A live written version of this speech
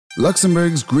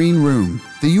Luxembourg's Green Room,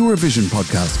 the Eurovision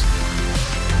podcast.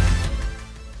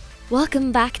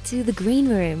 Welcome back to the Green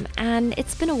Room, and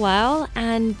it's been a while,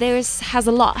 and has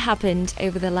a lot happened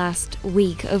over the last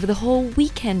week, over the whole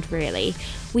weekend really.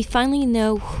 We finally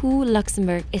know who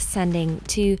Luxembourg is sending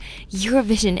to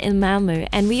Eurovision in Malmö,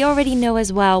 and we already know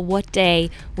as well what day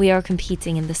we are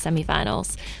competing in the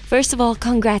semi-finals. First of all,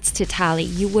 congrats to Tali.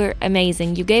 You were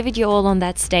amazing. You gave it your all on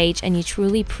that stage, and you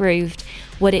truly proved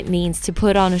what it means to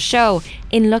put on a show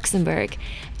in Luxembourg.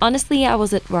 Honestly, I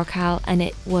was at Rockhal, and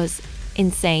it was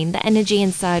insane. The energy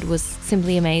inside was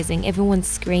simply amazing. Everyone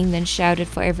screamed and shouted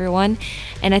for everyone,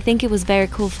 and I think it was very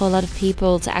cool for a lot of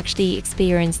people to actually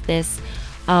experience this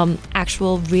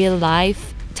actual real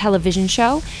life television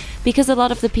show, because a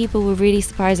lot of the people were really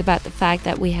surprised about the fact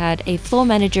that we had a floor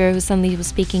manager who suddenly was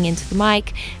speaking into the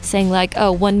mic saying like,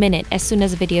 oh, 1 minute as soon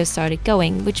as the video started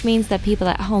going, which means that people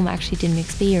at home actually didn't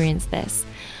experience this.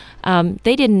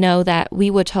 They didn't know that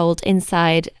we were told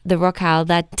inside the Rockhal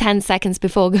that 10 seconds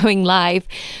before going live,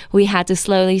 we had to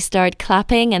slowly start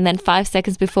clapping, and then 5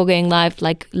 seconds before going live,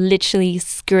 like literally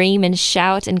scream and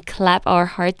shout and clap our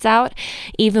hearts out,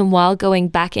 even while going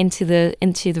back into the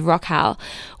Rockhal,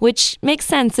 which makes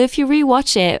sense. So if you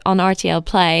rewatch it on RTL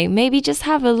Play, maybe just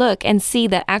have a look and see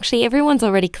that actually everyone's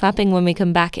already clapping when we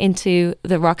come back into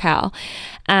the Rockhal.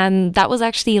 And that was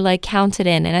actually like counted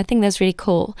in, and I think that's really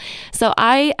cool. So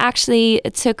I actually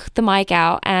took the mic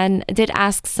out and did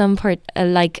ask some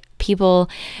people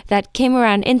that came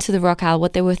around into the Rockhal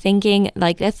what they were thinking,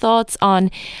 like their thoughts on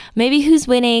maybe who's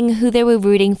winning, who they were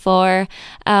rooting for,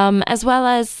 as well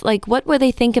as like what were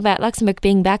they think about Luxembourg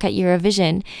being back at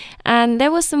Eurovision. And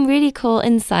there was some really cool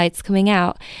insights coming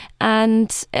out.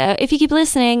 And if you keep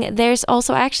listening, there's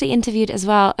also actually interviewed as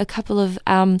well a couple of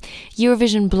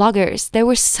Eurovision bloggers. There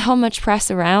was so much press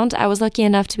around. I was lucky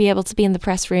enough to be able to be in the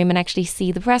press room and actually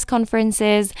see the press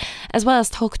conferences, as well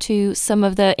as talk to some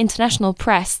of the international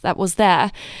press that was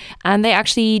there. And they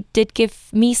actually did give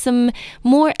me some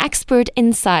more expert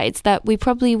insights that we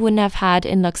probably wouldn't have had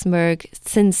in Luxembourg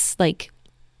since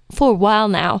for a while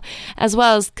now, as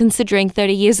well as considering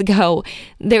 30 years ago,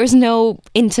 there was no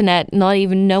internet, not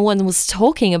even no one was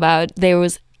talking about. There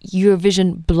was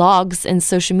Eurovision blogs and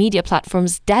social media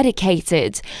platforms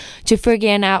dedicated to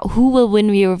figuring out who will win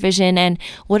Eurovision and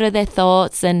what are their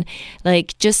thoughts, and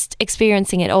like just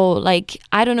experiencing it all. Like,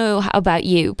 I don't know about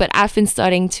you, but I've been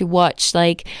starting to watch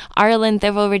like Ireland.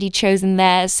 They've already chosen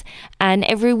theirs, and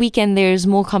every weekend there's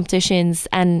more competitions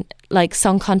and like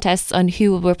song contests on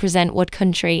who will represent what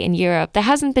country in Europe. There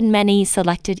hasn't been many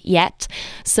selected yet,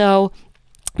 so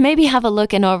maybe have a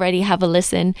look and already have a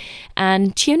listen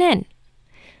and tune in.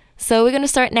 So we're going to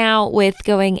start now with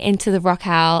going into the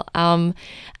Rockhal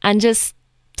and just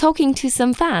talking to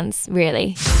some fans,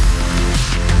 really.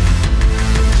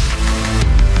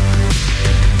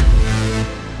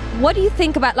 What do you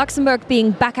think about Luxembourg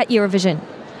being back at Eurovision?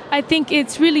 I think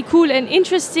it's really cool and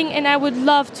interesting, and I would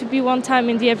love to be one time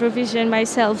in the Eurovision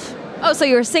myself. Oh, so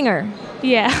you're a singer?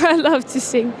 Yeah, I love to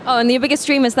sing. Oh, and the biggest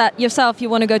dream is that yourself, you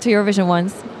want to go to Eurovision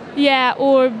once? Yeah,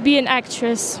 or be an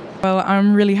actress. Well,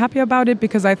 I'm really happy about it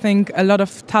because I think a lot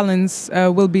of talents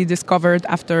will be discovered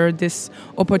after this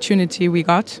opportunity we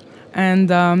got.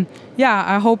 And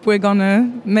I hope we're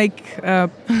gonna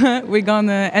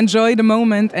enjoy the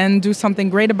moment and do something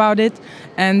great about it.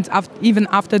 And even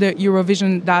after the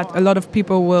Eurovision, that a lot of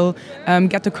people will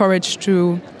get the courage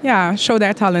to show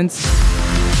their talents.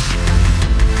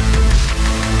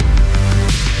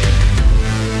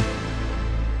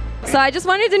 So I just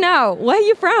wanted to know, where are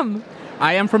you from?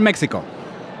 I am from Mexico.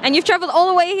 And you've traveled all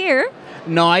the way here?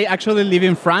 No, I actually live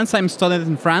in France. I'm studying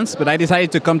in France, but I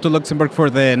decided to come to Luxembourg for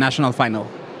the national final.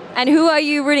 And who are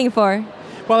you rooting for?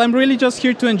 Well, I'm really just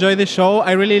here to enjoy the show.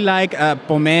 I really like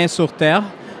Paumé sur Terre,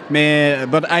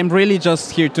 but I'm really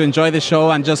just here to enjoy the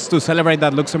show and just to celebrate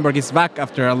that Luxembourg is back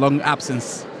after a long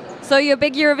absence. So you're a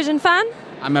big Eurovision fan?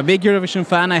 I'm a big Eurovision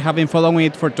fan. I have been following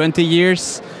it for 20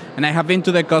 years. And I have been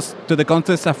to the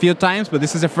contest a few times, but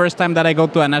this is the first time that I go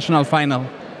to a national final.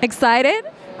 Excited?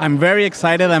 I'm very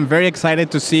excited. I'm very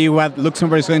excited to see what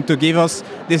Luxembourg is going to give us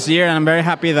this year, and I'm very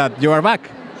happy that you are back.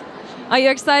 Are you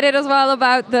excited as well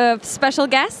about the special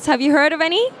guests? Have you heard of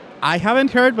any? I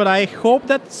haven't heard, but I hope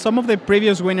that some of the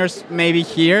previous winners may be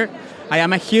here. I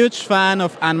am a huge fan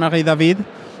of Anne-Marie David,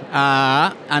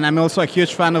 and I'm also a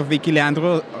huge fan of Vicky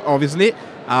Leandro, obviously.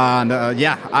 And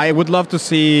I would love to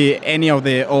see any of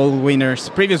the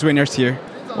previous winners here.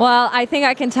 Well, I think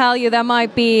I can tell you you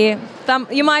might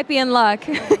be in luck.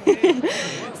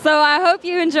 So I hope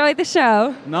you enjoyed the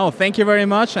show. No, thank you very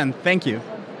much, and thank you.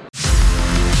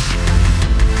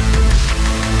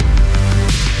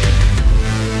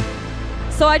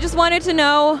 So I just wanted to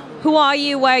know, who are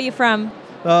you? Where are you from?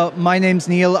 My name's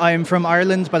Neil. I'm from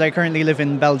Ireland, but I currently live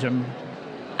in Belgium.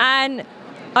 And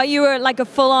are you a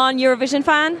full-on Eurovision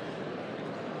fan?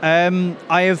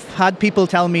 I have had people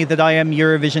tell me that I am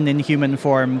Eurovision in human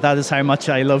form. That is how much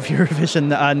I love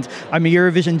Eurovision. And I'm a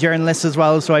Eurovision journalist as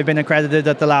well, so I've been accredited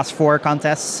at the last 4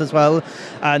 contests as well.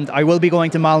 And I will be going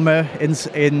to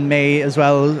Malmö in May as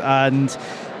well. And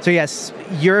so yes,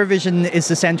 Eurovision is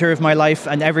the centre of my life,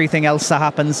 and everything else that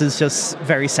happens is just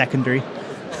very secondary.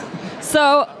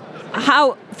 So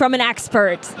how, from an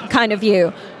expert kind of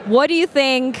view, what do you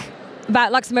think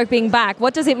about Luxembourg being back?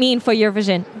 What does it mean for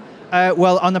Eurovision?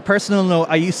 Well, on a personal note,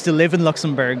 I used to live in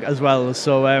Luxembourg as well,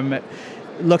 so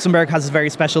Luxembourg has a very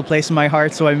special place in my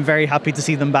heart, so I'm very happy to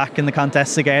see them back in the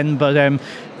contests again. But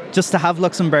just to have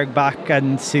Luxembourg back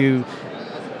and to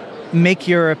make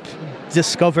Europe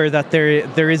discover that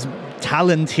there is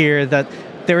talent here, that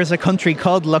there is a country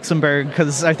called Luxembourg,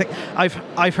 because I think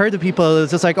I've heard of people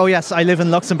just like, oh yes, I live in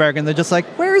Luxembourg, and they're just like,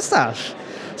 where is that?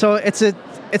 So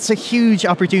it's a huge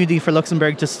opportunity for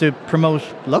Luxembourg just to promote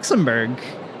Luxembourg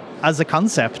as a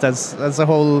concept, as a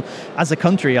whole, as a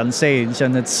country on stage,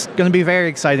 and it's going to be very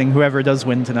exciting whoever does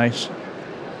win tonight.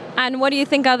 And what do you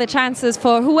think are the chances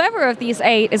for whoever of these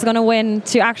 8 is going to win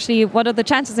to actually, what are the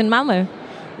chances in Malmö?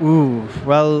 Ooh,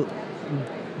 well,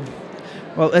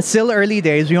 it's still early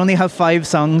days. We only have 5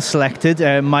 songs selected,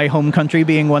 my home country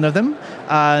being one of them,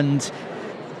 and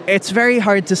it's very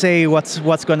hard to say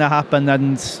what's going to happen,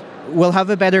 and we'll have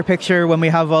a better picture when we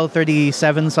have all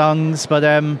 37 songs, But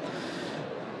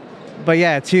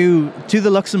yeah, to the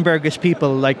Luxembourgish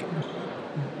people,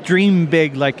 dream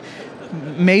big.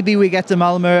 Maybe we get to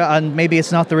Malmö and maybe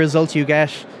it's not the result you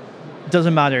get.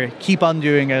 Doesn't matter. Keep on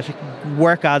doing it.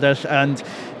 Work at it, and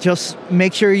just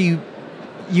make sure you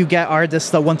get artists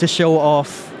that want to show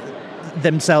off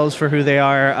themselves for who they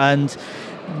are. And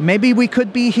maybe we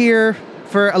could be here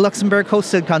for a Luxembourg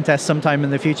hosted contest sometime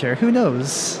in the future. Who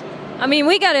knows? I mean,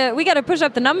 we gotta push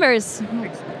up the numbers.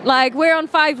 We're on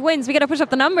 5 wins. We got to push up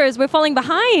the numbers. We're falling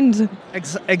behind.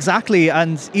 Exactly.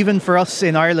 And even for us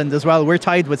in Ireland as well, we're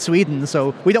tied with Sweden.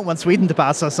 So we don't want Sweden to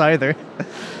pass us either.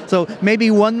 So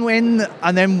maybe 1 win,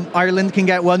 and then Ireland can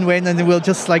get 1 win, and then we'll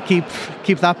just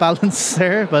keep that balance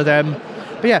there. But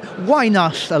yeah, why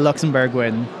not a Luxembourg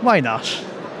win? Why not?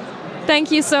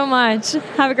 Thank you so much.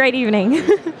 Have a great evening.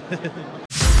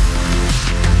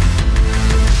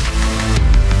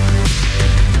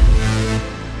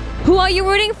 Who are you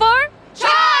rooting for?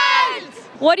 Child!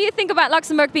 What do you think about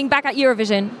Luxembourg being back at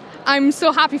Eurovision? I'm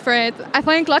so happy for it. I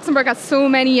think Luxembourg has so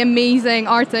many amazing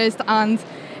artists, and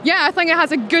yeah, I think it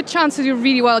has a good chance to do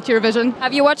really well at Eurovision.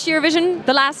 Have you watched Eurovision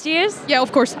the last years? Yeah,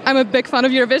 of course. I'm a big fan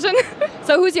of Eurovision.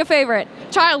 So who's your favorite?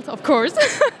 Child, of course.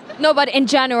 No, but in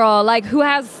general, who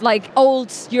has old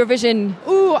Eurovision?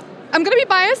 Ooh, I'm gonna be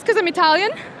biased because I'm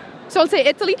Italian, so I'll say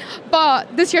Italy,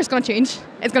 but this year's gonna change.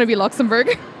 It's gonna be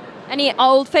Luxembourg. Any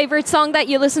old favorite song that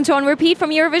you listen to on repeat from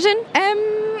Eurovision?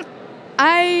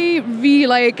 I really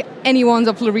like anyone's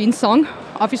of Lorene's song.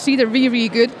 Obviously, they're really, really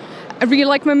good. I really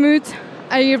like Mahmood.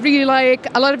 I really like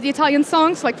a lot of the Italian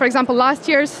songs, like for example last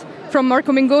year's from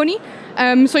Marco Mengoni.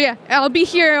 So yeah, I'll be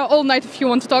here all night if you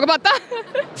want to talk about that.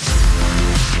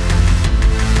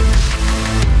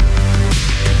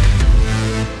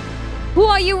 Who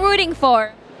are you rooting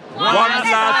for? One last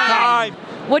time!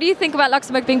 What do you think about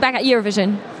Luxembourg being back at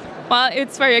Eurovision? Well,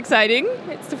 it's very exciting.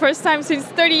 It's the first time since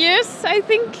 30 years, I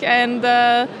think, and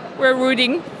we're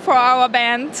rooting for our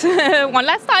band one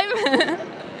last time.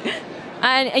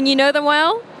 And you know them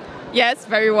well? Yes,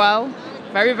 very well.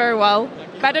 Very, very well.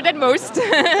 Better than most.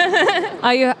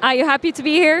 Are you happy to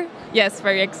be here? Yes,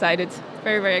 very excited.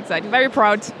 Very, very excited. Very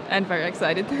proud and very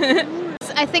excited.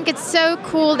 I think it's so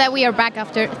cool that we are back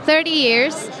after 30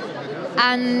 years.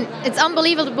 And it's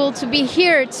unbelievable to be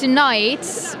here tonight,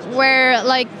 where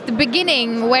the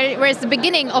beginning, where it's the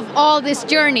beginning of all this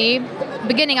journey,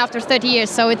 beginning after 30 years.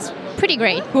 So it's pretty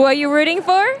great. Who are you rooting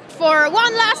for? For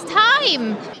one last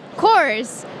time, of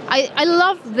course. I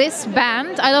love this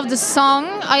band. I love the song.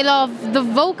 I love the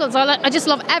vocals. I just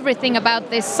love everything about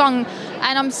this song,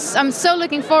 and I'm so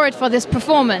looking forward for this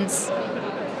performance.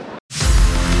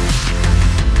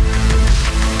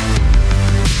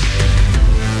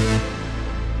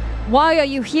 Why are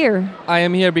you here? I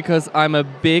am here because I'm a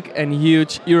big and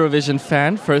huge Eurovision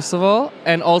fan, first of all.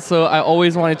 And also, I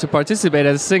always wanted to participate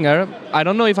as a singer. I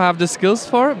don't know if I have the skills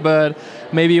for it, but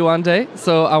maybe one day.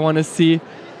 So I want to see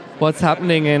what's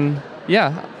happening. And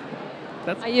yeah.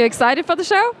 Are you excited for the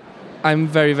show? I'm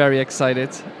very, very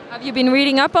excited. Have you been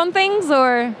reading up on things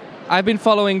or? I've been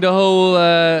following the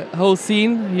whole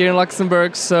scene here in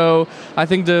Luxembourg, so I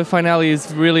think the finale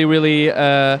is really, really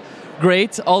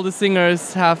great. All the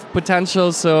singers have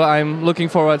potential, so I'm looking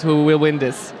forward who will win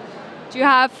this. Do you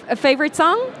have a favorite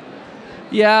song?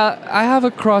 Yeah, I have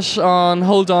a crush on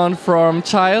Hold On from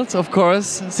Child, of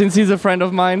course, since he's a friend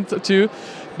of mine too.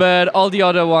 But all the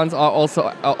other ones are also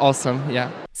awesome,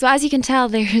 yeah. So as you can tell,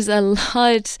 there's a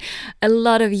lot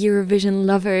of Eurovision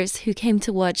lovers who came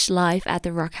to watch live at the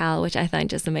Rockhal, which I find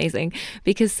just amazing,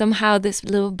 because somehow this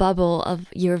little bubble of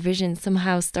Eurovision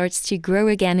somehow starts to grow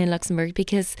again in Luxembourg,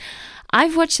 because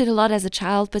I've watched it a lot as a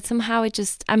child, but somehow it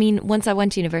just, I mean, once I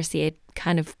went to university, it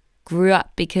kind of grew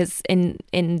up, because in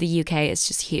the UK it's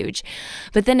just huge.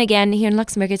 But then again, here in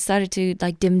Luxembourg it started to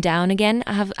like dim down again.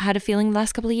 I have had a feeling the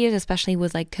last couple of years, especially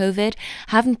with like COVID.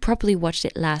 I haven't properly watched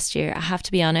it last year, I have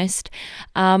to be honest.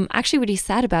 Actually really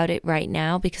sad about it right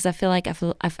now, because I feel like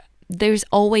there's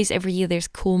always, every year, there's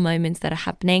cool moments that are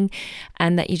happening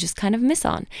and that you just kind of miss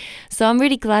on. So I'm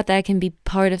really glad that I can be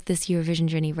part of this Eurovision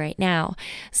journey right now.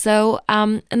 So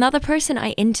another person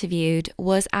I interviewed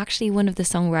was actually one of the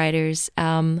songwriters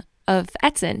of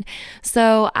Edson.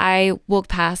 So I walked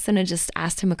past and I just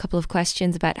asked him a couple of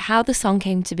questions about how the song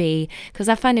came to be, because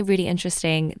I find it really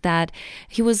interesting that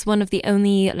he was one of the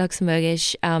only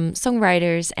Luxembourgish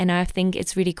songwriters, and I think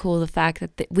it's really cool the fact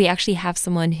that we actually have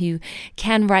someone who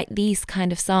can write these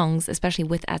kind of songs, especially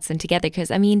with Edson together,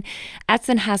 because I mean,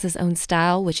 Edson has his own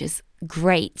style, which is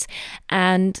great,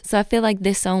 and so I feel like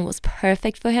this song was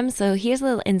perfect for him. So here's a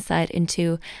little insight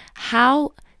into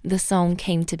how the song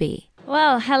came to be.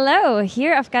 Well, hello.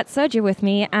 Here I've got Sergio with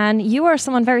me, and you are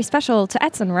someone very special to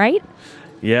Edson, right?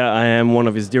 Yeah, I am one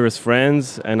of his dearest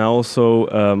friends, and I also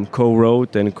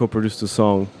co-wrote and co-produced the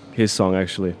song, his song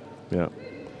actually. Yeah.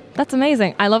 That's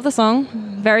amazing. I love the song.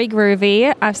 Very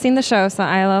groovy. I've seen the show, so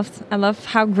I love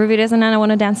how groovy it is, and then I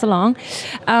want to dance along.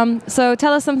 So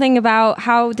tell us something about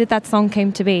how did that song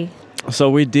came to be? So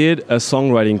we did a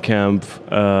songwriting camp,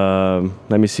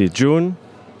 June,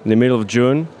 in the middle of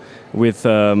June, with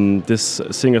this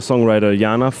singer-songwriter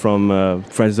Jana from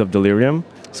Friends of Delirium.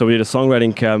 So we did a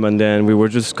songwriting camp, and then we were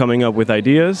just coming up with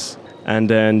ideas, and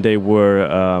then they were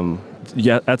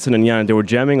Edson and Jana, they were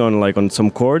jamming on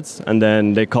some chords, and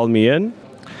then they called me in,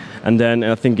 and then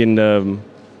I think in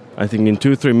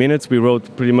 2-3 minutes we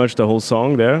wrote pretty much the whole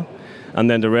song there, and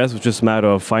then the rest was just a matter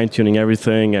of fine-tuning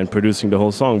everything and producing the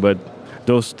whole song. But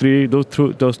those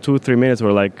 2-3 minutes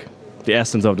were like the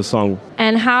essence of the song.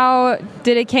 And how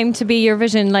did it came to be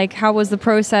Eurovision? Like, how was the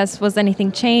process? Was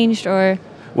anything changed, or?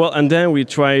 Well, and then we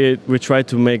tried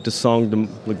to make the song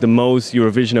the most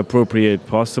Eurovision appropriate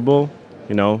possible,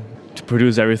 to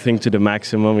produce everything to the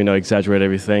maximum, exaggerate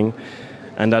everything.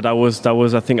 And that was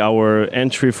I think our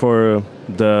entry for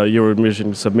the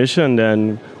Eurovision submission.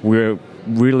 And we're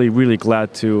really, really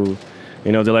glad to,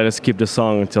 they let us keep the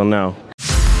song until now.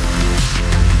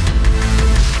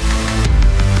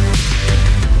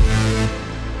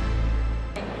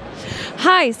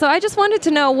 Hi, so I just wanted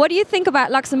to know, what do you think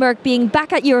about Luxembourg being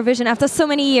back at Eurovision after so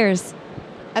many years?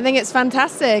 I think it's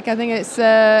fantastic. I think it's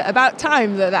about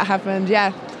time that happened,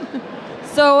 yeah.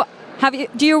 So,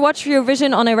 do you watch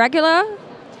Eurovision on a regular?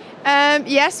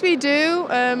 Yes, we do.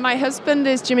 My husband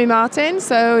is Jimmy Martin,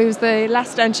 so he was the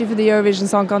last entry for the Eurovision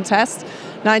Song Contest,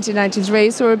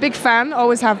 1993. So we're a big fan,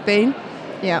 always have been.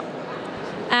 Yeah.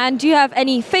 And do you have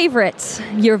any favorite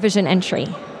Eurovision entry?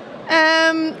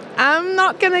 I'm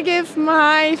not going to give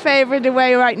my favourite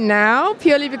away right now,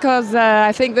 purely because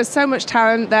I think there's so much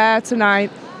talent there tonight.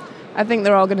 I think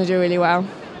they're all going to do really well.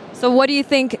 So what do you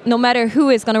think, no matter who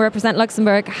is going to represent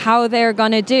Luxembourg, how they're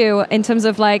going to do in terms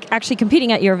of actually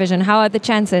competing at Eurovision? How are the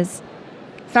chances?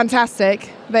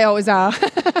 Fantastic. They always are. Do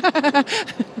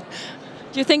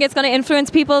you think it's going to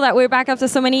influence people that we're back after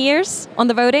so many years on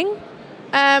the voting?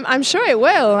 I'm sure it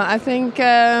will. I think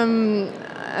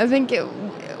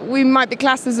we might be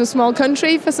classed as a small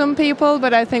country for some people,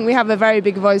 but I think we have a very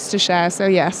big voice to share, so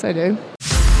yes, I do.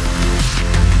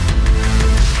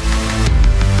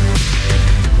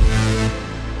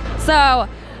 So,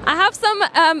 I have some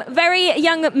very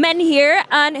young men here,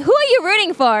 and who are you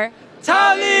rooting for?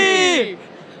 Tali!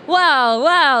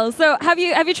 Wow. So, have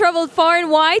you traveled far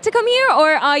and wide to come here,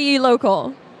 or are you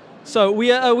local? So,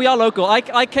 we are local.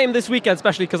 I came this weekend,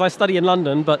 especially because I study in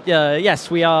London, but yes,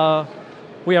 we are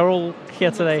all here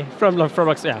today from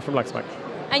Luxembourg.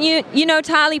 And you know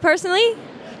Tali personally?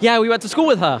 Yeah, we went to school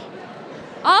with her.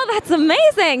 Oh, that's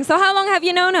amazing. So how long have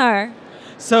you known her?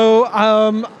 So,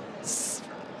 how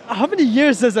many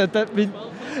years is it?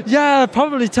 Yeah,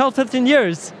 probably 12, 15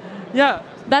 years. Yeah.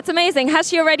 That's amazing. Has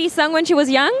she already sung when she was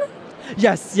young?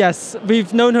 Yes.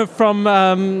 We've known her from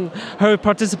her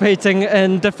participating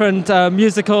in different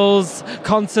musicals,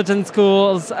 concerts in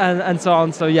schools, and so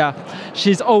on. So yeah,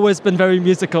 she's always been very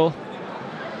musical.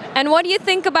 And what do you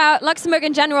think about Luxembourg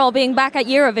in general being back at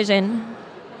Eurovision?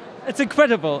 It's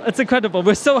incredible.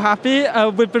 We're so happy.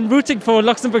 We've been rooting for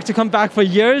Luxembourg to come back for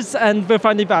years, and we're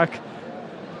finally back.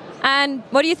 And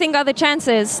what do you think are the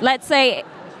chances? Let's say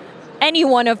any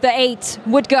one of the 8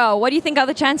 would go. What do you think are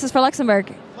the chances for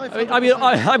Luxembourg? I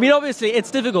mean, obviously,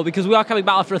 it's difficult because we are coming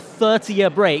back after a 30-year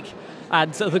break,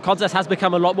 and so the contest has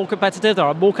become a lot more competitive. There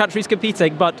are more countries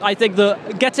competing, but I think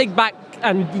that getting back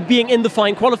and being in the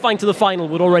qualifying to the final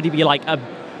would already be like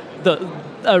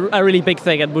a really big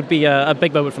thing and would be a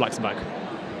big moment for Luxembourg.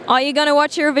 Are you going to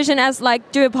watch Eurovision as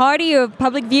like do a party or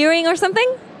public viewing or something?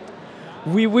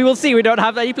 We will see. We don't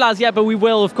have any plans yet, but we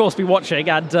will, of course, be watching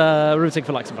and rooting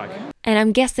for Luxembourg. And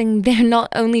I'm guessing they're not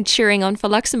only cheering on for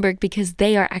Luxembourg because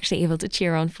they are actually able to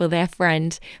cheer on for their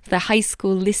friend, for their high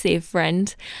school lycée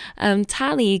friend,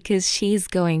 Tali, because she's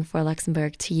going for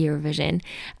Luxembourg to Eurovision.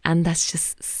 And that's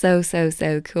just so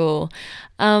cool.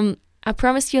 I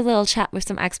promised you a little chat with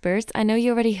some experts. I know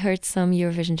you already heard some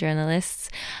Eurovision journalists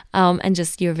and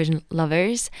just Eurovision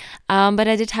lovers, but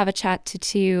I did have a chat to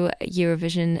 2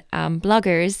 Eurovision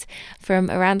bloggers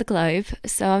from around the globe.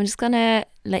 So I'm just going to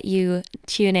let you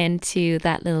tune in to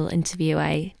that little interview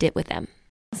I did with them.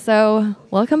 So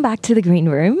welcome back to the Green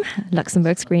Room,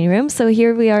 Luxembourg's Green Room. So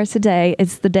here we are today.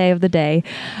 It's the day of the day.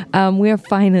 We are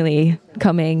finally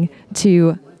coming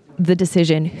to the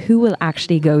decision who will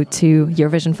actually go to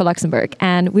Eurovision for Luxembourg.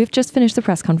 And we've just finished the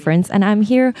press conference, and I'm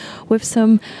here with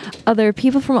some other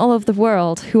people from all over the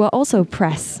world who are also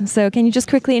press. So can you just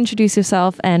quickly introduce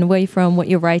yourself and where you're from, what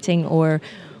you're writing, or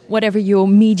whatever your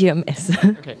medium is?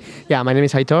 Okay. Yeah, my name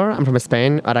is Aitor. I'm from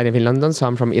Spain, but I live in London, so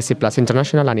I'm from EC Plus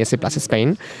International and EC Plus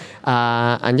Spain.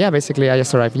 And yeah, basically I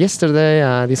just arrived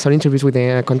yesterday, did some interviews with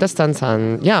the contestants,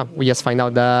 and yeah, we just find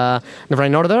out the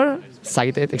running order.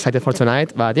 Excited for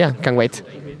tonight, but yeah, can't wait.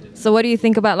 So what do you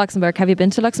think about Luxembourg? Have you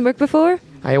been to Luxembourg before?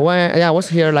 I was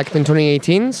here like in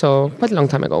 2018, so quite a long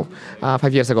time ago,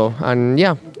 5 years ago. And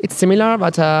yeah, it's similar,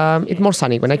 but it's more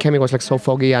sunny. When I came, it was like so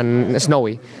foggy and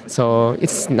snowy. So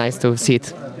it's nice to see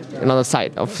it another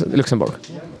side of Luxembourg.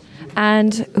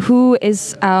 And who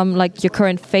is like your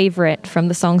current favorite from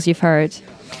the songs you've heard?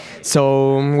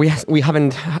 So we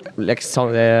haven't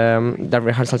saw the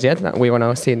rehearsals yet. We're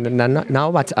gonna see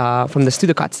now. But from the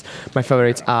studio cuts, my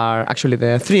favorites are actually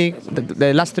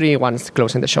the last 3 ones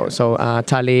closing the show. So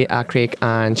Tali, Creek,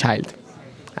 and Child.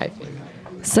 I think.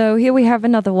 So here we have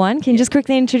another one. Can you just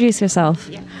quickly introduce yourself?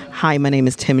 Hi, my name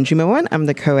is Tim Jumawan. I'm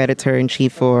the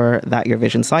co-editor-in-chief for that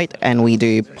Eurovision site, and we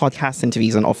do podcast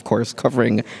interviews and, of course,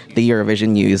 covering the Eurovision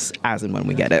news as and when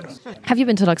we get it. Have you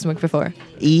been to Luxembourg before?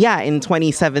 Yeah, in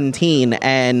 2017,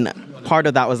 and part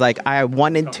of that was like I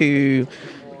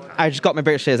just got my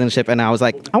British citizenship, and I was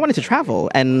like, I wanted to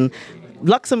travel, and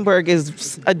Luxembourg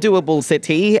is a doable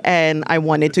city, and I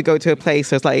wanted to go to a place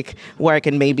that's like where I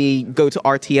can maybe go to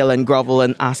RTL and grovel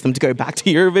and ask them to go back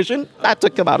to Eurovision. That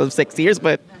took about 6 years,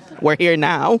 but we're here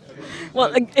now.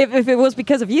 Well, if it was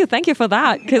because of you, thank you for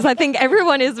that, because I think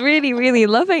everyone is really, really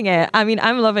loving it. I mean,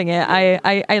 I'm loving it.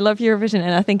 I love Eurovision,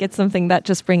 and I think it's something that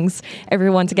just brings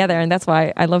everyone together, and that's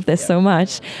why I love this so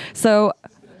much. So,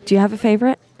 do you have a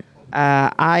favorite?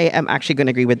 I am actually going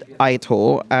to agree with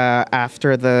Aitor.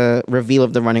 After the reveal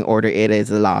of the running order, it is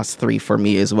the last 3 for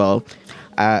me as well.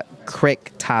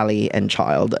 Crick, Tali, and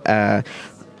Child.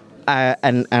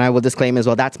 And I will disclaim as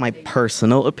well, that's my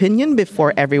personal opinion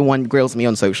before everyone grills me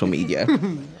on social media.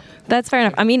 That's fair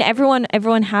enough. I mean,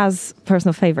 everyone has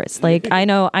personal favorites. Like, I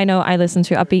know I listen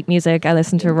to upbeat music, I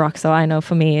listen to rock, so I know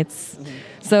for me it's...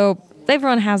 So...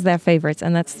 Everyone has their favorites,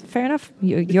 and that's fair enough.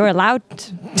 You're allowed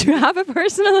to have a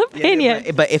personal opinion.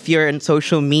 Yeah, but if you're in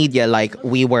social media, like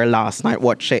we were last night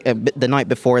watching, the night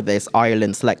before this,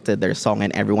 Ireland selected their song,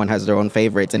 and everyone has their own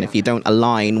favorites. And if you don't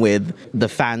align with the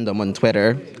fandom on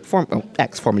Twitter,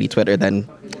 formerly Twitter, then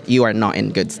you are not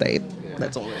in good state.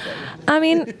 That's all. I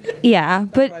mean, yeah,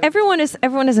 but everyone is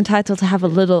entitled to have a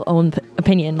little own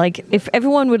opinion. Like, if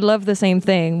everyone would love the same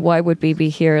thing, why would we be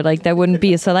here? Like, there wouldn't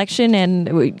be a selection, and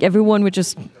everyone would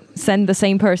just send the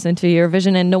same person to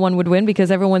Eurovision, and no one would win because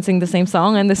everyone sing the same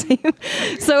song and the same.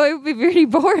 So it would be really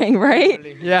boring, right?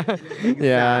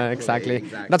 Yeah, exactly.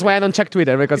 That's why I don't check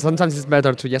Twitter, because sometimes it's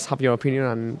better to just have your opinion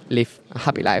and live a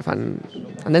happy life, and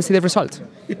then see the result.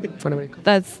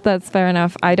 That's fair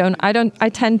enough. I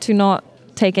tend to not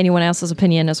take anyone else's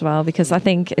opinion as well, because I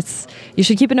think you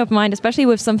should keep an open mind, especially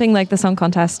with something like the song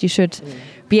contest. You should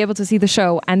be able to see the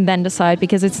show and then decide,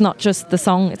 because it's not just the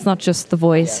song, it's not just the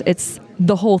voice, it's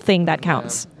the whole thing that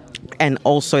counts. and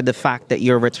also the fact that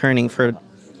you're returning for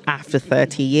after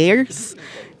 30 years.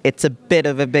 It's a bit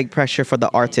of a big pressure for the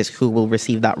artist who will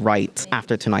receive that right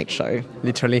after tonight's show.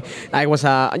 Literally, I was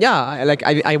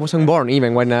I wasn't born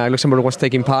even when Luxembourg was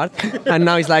taking part, and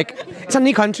now it's like it's a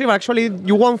new country, but actually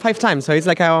you won 5 times, so it's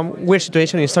like a weird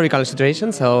situation, historical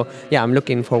situation. So yeah, I'm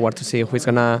looking forward to see who's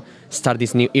gonna start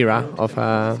this new era of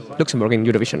Luxembourg in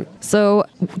Eurovision. So,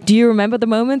 do you remember the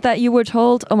moment that you were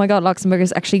told, "Oh my God, Luxembourg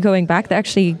is actually going back? They're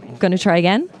actually going to try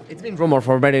again"? It's been rumored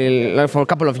for a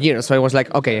couple of years, so it was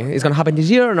like, okay, it's gonna happen this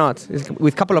year or not?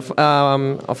 With a couple of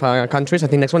countries, I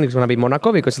think next one is gonna be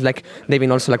Monaco, because it's like they've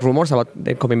been also like rumors about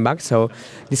them coming back. So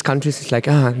these countries, it's like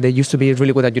they used to be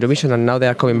really good at Eurovision, and now they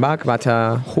are coming back. But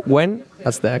when?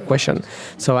 That's the question.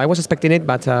 So I was expecting it,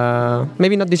 but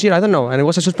maybe not this year. I don't know. And it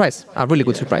was a surprise, a really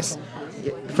good surprise.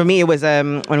 For me, it was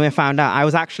when we found out. I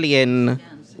was actually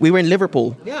we were in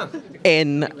Liverpool. Yeah.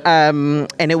 And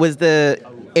it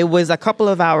was a couple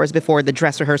of hours before the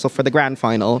dress rehearsal for the grand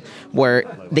final, where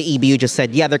the EBU just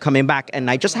said, yeah, they're coming back.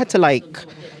 And I just had to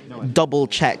double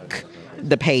check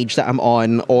the page that I'm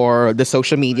on or the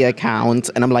social media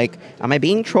account. And I'm like, am I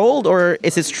being trolled or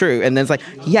is this true? And then it's like,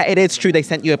 yeah, it is true. They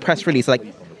sent you a press release. Like,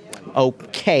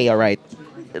 okay, all right.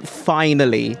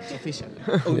 Finally. It's official.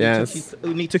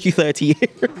 Only took you 30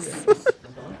 years.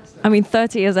 I mean,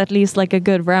 30 is at least like a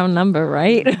good round number,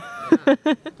 right?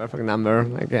 Perfect number.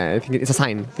 I think it's a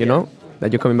sign,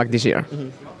 that you're coming back this year.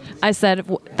 Mm-hmm. I said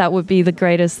that would be the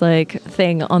greatest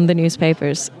thing on the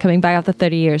newspapers, coming back after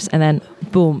 30 years and then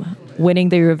boom, winning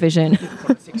the Eurovision.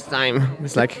 6th time.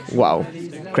 It's like, wow,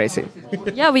 crazy.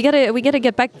 Yeah, we gotta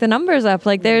get back the numbers up.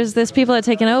 Like there's people that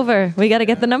are taking over. We gotta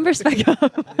get the numbers back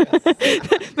up.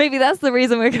 Maybe that's the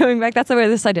reason we're coming back. That's why we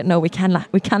decided no, we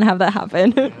can't have that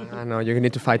happen. No, you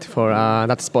need to fight for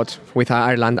that spot with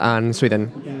Ireland and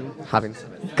Sweden having.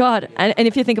 God, and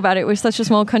if you think about it, we're such a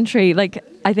small country. Like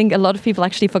I think a lot of people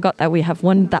actually forgot that we have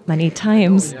won that many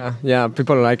times. Yeah.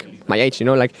 People like my age,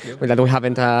 that we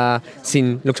haven't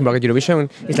seen Luxembourg at Eurovision.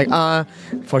 It's like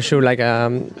for sure,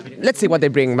 let's see what they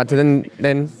bring. But then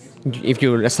if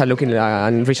you start looking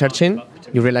and researching,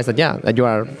 you realize that you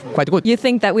are quite good. You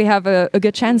think that we have a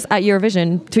good chance at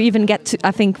Eurovision to even get to,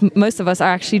 I think most of us are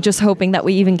actually just hoping that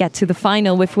we even get to the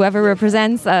final with whoever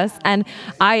represents us. And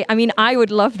I mean, I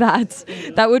would love that.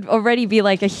 That would already be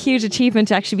like a huge achievement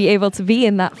to actually be able to be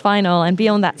in that final and be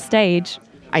on that stage.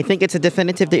 I think it's a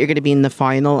definitive that you're going to be in the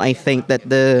final. I think that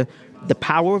the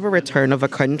power of a return of a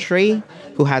country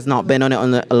who has not been on it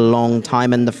in a long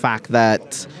time, and the fact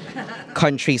that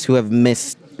countries who have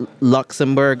missed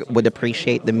Luxembourg would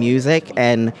appreciate the music,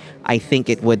 and I think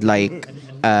it would do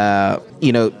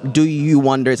you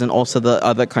wonders, and also the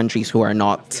other countries who are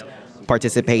not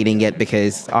participating yet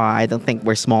because I don't think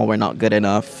we're small, we're not good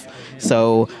enough.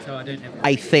 So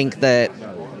I think that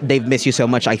they've missed you so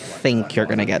much. I think you're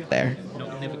gonna get there.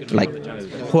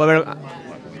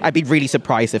 I'd be really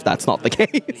surprised if that's not the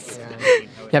case.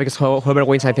 Yeah, because whoever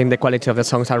wins, I think the quality of the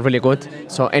songs are really good.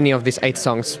 So any of these 8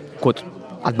 songs could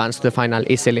advance to the final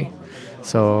easily.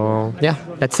 So yeah,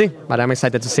 let's see. But I'm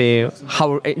excited to see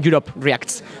how Europe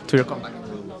reacts to your comeback.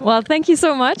 Well, thank you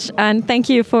so much, and thank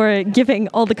you for giving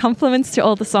all the compliments to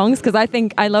all the songs, because I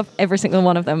think I love every single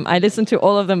one of them. I listen to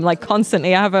all of them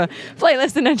constantly. I have a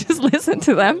playlist and I just listen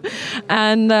to them.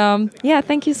 And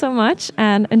thank you so much,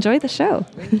 and enjoy the show.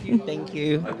 Thank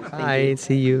you. Bye.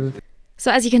 See you.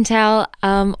 So as you can tell,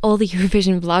 all the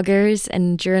Eurovision bloggers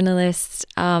and journalists,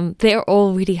 they're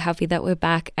all really happy that we're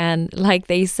back. And like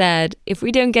they said, if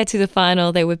we don't get to the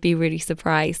final, they would be really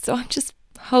surprised. So I'm just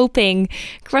hoping,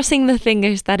 crossing the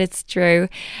fingers that it's true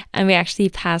and we actually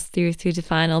pass through to the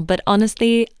final. But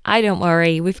honestly, I don't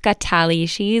worry. We've got Tally.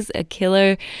 She's a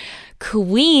killer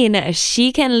queen.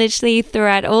 She can literally throw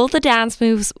out all the dance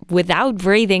moves without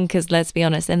breathing, because let's be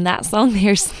honest, in that song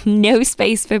there's no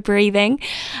space for breathing.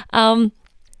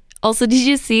 Also, did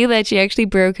you see that she actually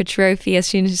broke a trophy as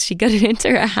soon as she got it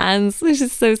into her hands, which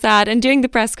is so sad. And during the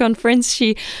press conference,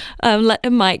 she let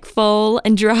a mic fall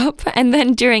and drop. And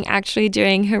then during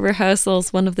her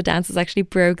rehearsals, one of the dancers actually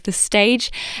broke the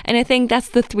stage. And I think that's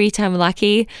the 3-time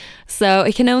lucky. So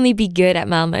it can only be good at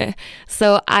Malmö.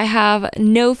 So I have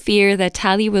no fear that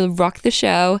Tally will rock the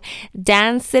show,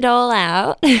 dance it all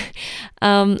out.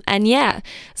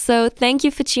 So thank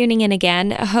you for tuning in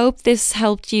again. I hope this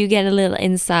helped you get a little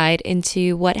insight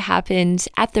into what happened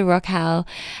at the Rockhal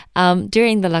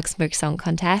during the Luxembourg Song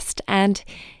Contest, and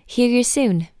hear you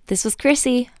soon. This was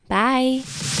Chrissi. Bye.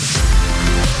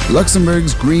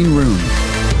 Luxembourg's Green Room,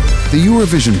 the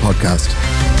Eurovision podcast.